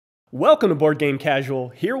Welcome to Board Game Casual,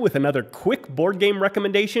 here with another quick board game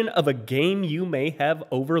recommendation of a game you may have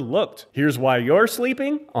overlooked. Here's why you're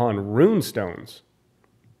sleeping on Rune Stones.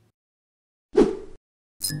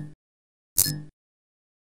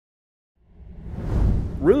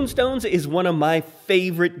 Rune Stones is one of my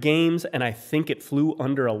favorite games, and I think it flew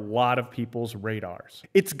under a lot of people's radars.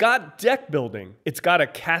 It's got deck building. It's got a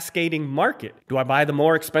cascading market. Do I buy the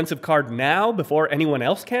more expensive card now before anyone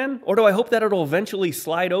else can? Or do I hope that it'll eventually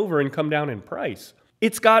slide over and come down in price?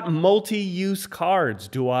 It's got multi-use cards.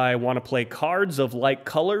 Do I want to play cards of like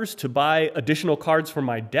colors to buy additional cards for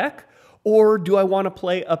my deck? Or do I want to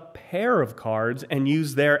play a pair of cards and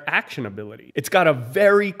use their action ability? It's got a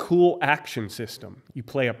very cool action system. You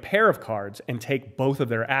play a pair of cards and take both of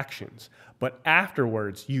their actions, but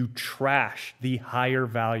afterwards you trash the higher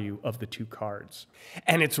value of the two cards.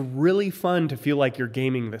 And it's really fun to feel like you're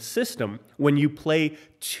gaming the system when you play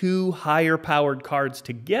two higher powered cards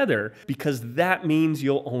together, because that means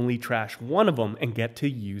you'll only trash one of them and get to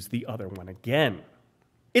use the other one again.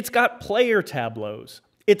 It's got player tableaus.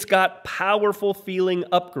 It's got powerful feeling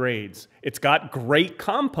upgrades. It's got great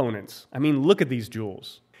components. I mean, look at these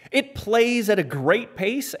jewels. It plays at a great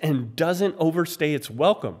pace and doesn't overstay its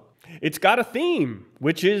welcome. It's got a theme,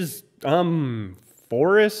 which is,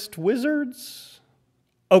 forest wizards?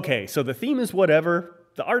 Okay, so the theme is whatever.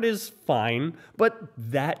 The art is fine, but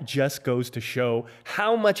that just goes to show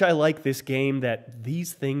how much I like this game that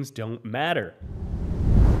these things don't matter.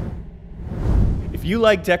 If you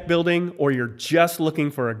like deck building, or you're just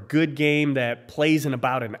looking for a good game that plays in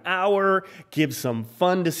about an hour, gives some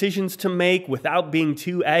fun decisions to make without being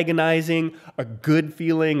too agonizing, a good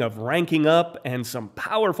feeling of ranking up, and some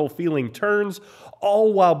powerful feeling turns,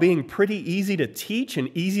 all while being pretty easy to teach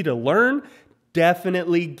and easy to learn,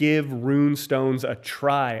 definitely give Rune Stones a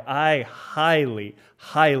try. I highly,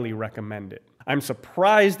 highly recommend it. I'm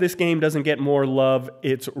surprised this game doesn't get more love.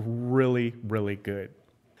 It's really, really good.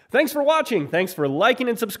 Thanks for watching, thanks for liking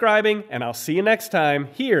and subscribing, and I'll see you next time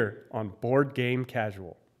here on Board Game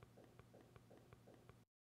Casual.